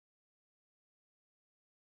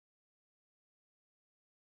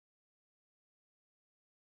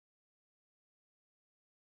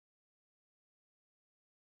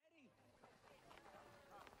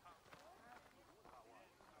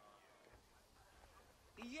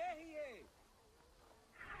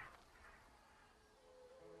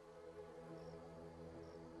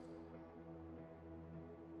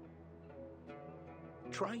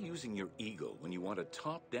Try using your eagle when you want a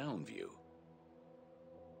top-down view.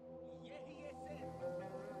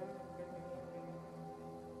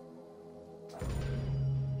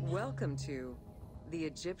 Welcome to the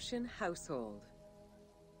Egyptian household.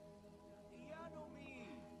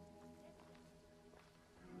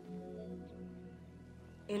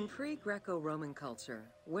 In pre-Greco-Roman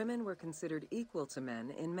culture, women were considered equal to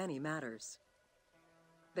men in many matters.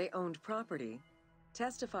 They owned property,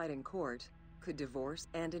 testified in court, could divorce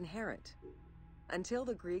and inherit. Until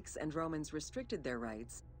the Greeks and Romans restricted their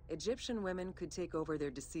rights, Egyptian women could take over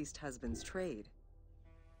their deceased husband's trade.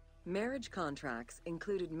 Marriage contracts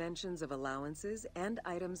included mentions of allowances and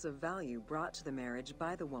items of value brought to the marriage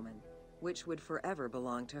by the woman, which would forever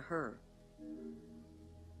belong to her.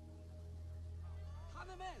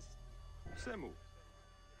 Semu.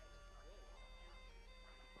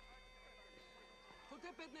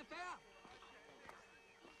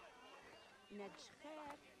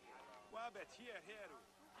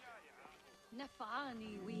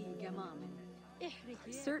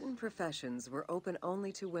 Certain professions were open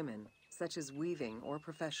only to women, such as weaving or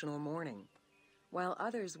professional mourning, while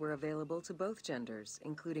others were available to both genders,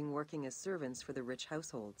 including working as servants for the rich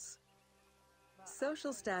households.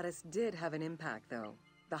 Social status did have an impact, though.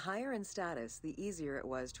 The higher in status, the easier it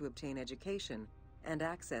was to obtain education and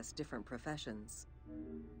access different professions.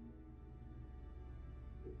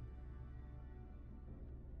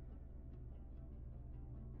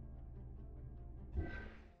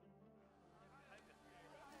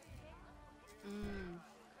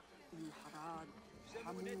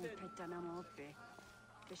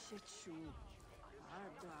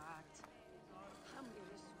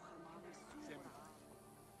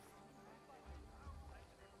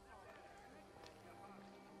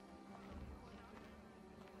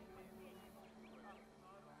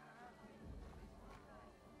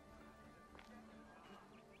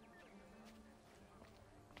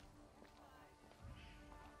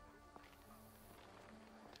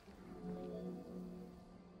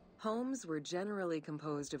 Homes were generally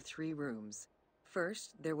composed of 3 rooms.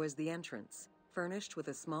 First, there was the entrance, furnished with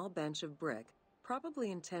a small bench of brick,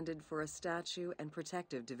 probably intended for a statue and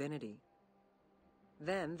protective divinity.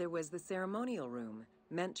 Then there was the ceremonial room,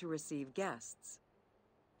 meant to receive guests.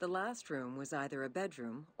 The last room was either a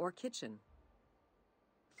bedroom or kitchen.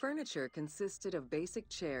 Furniture consisted of basic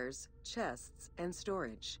chairs, chests, and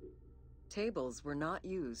storage. Tables were not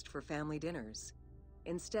used for family dinners.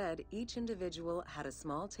 Instead, each individual had a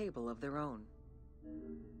small table of their own.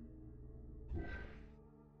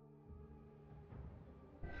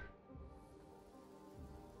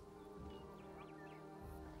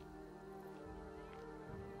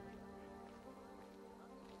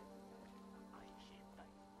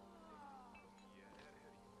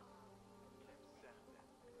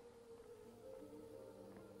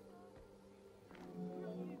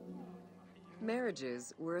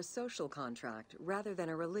 Marriages were a social contract rather than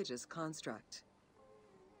a religious construct.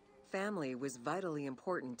 Family was vitally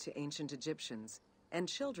important to ancient Egyptians, and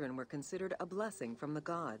children were considered a blessing from the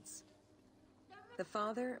gods. The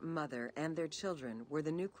father, mother, and their children were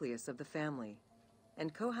the nucleus of the family,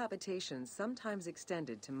 and cohabitation sometimes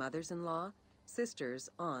extended to mothers-in-law, sisters,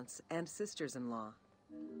 aunts, and sisters-in-law.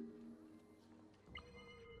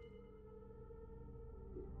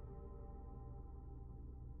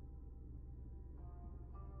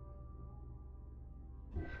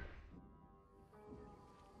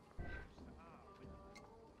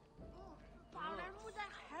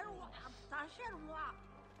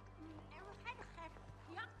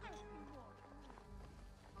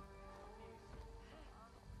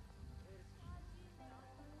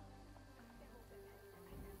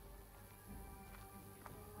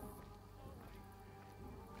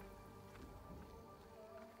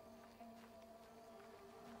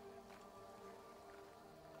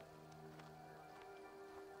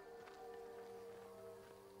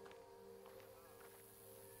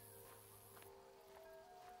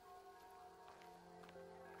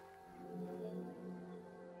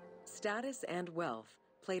 Status and wealth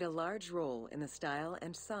played a large role in the style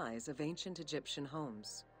and size of ancient Egyptian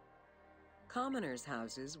homes. Commoners'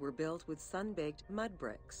 houses were built with sun-baked mud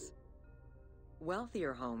bricks.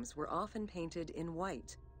 Wealthier homes were often painted in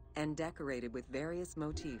white and decorated with various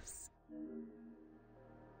motifs.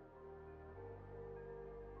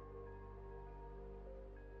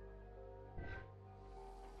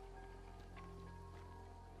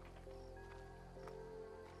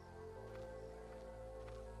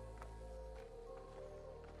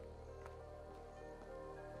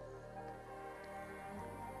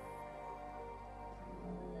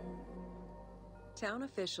 Town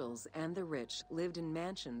officials and the rich lived in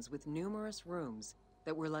mansions with numerous rooms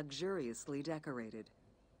that were luxuriously decorated.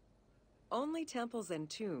 Only temples and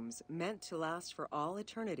tombs meant to last for all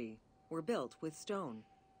eternity were built with stone.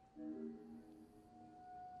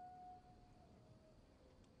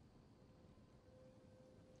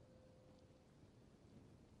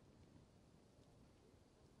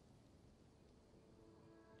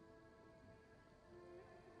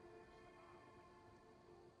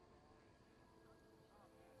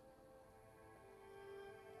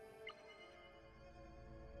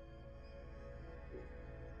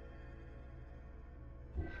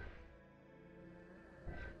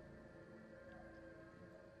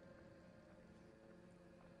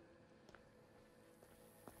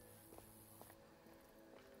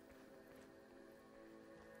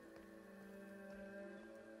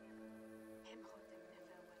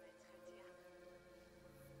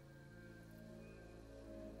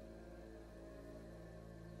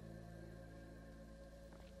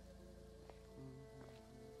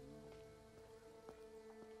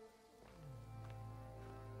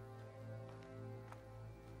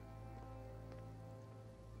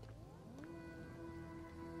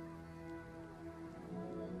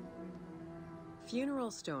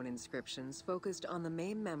 Funeral stone inscriptions focused on the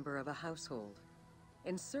main member of a household.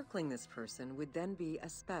 Encircling this person would then be a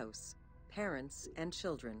spouse, parents, and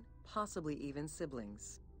children, possibly even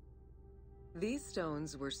siblings. These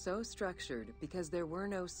stones were so structured because there were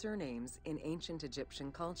no surnames in ancient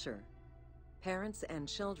Egyptian culture. Parents and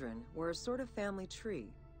children were a sort of family tree,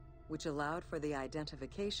 which allowed for the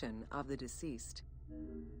identification of the deceased.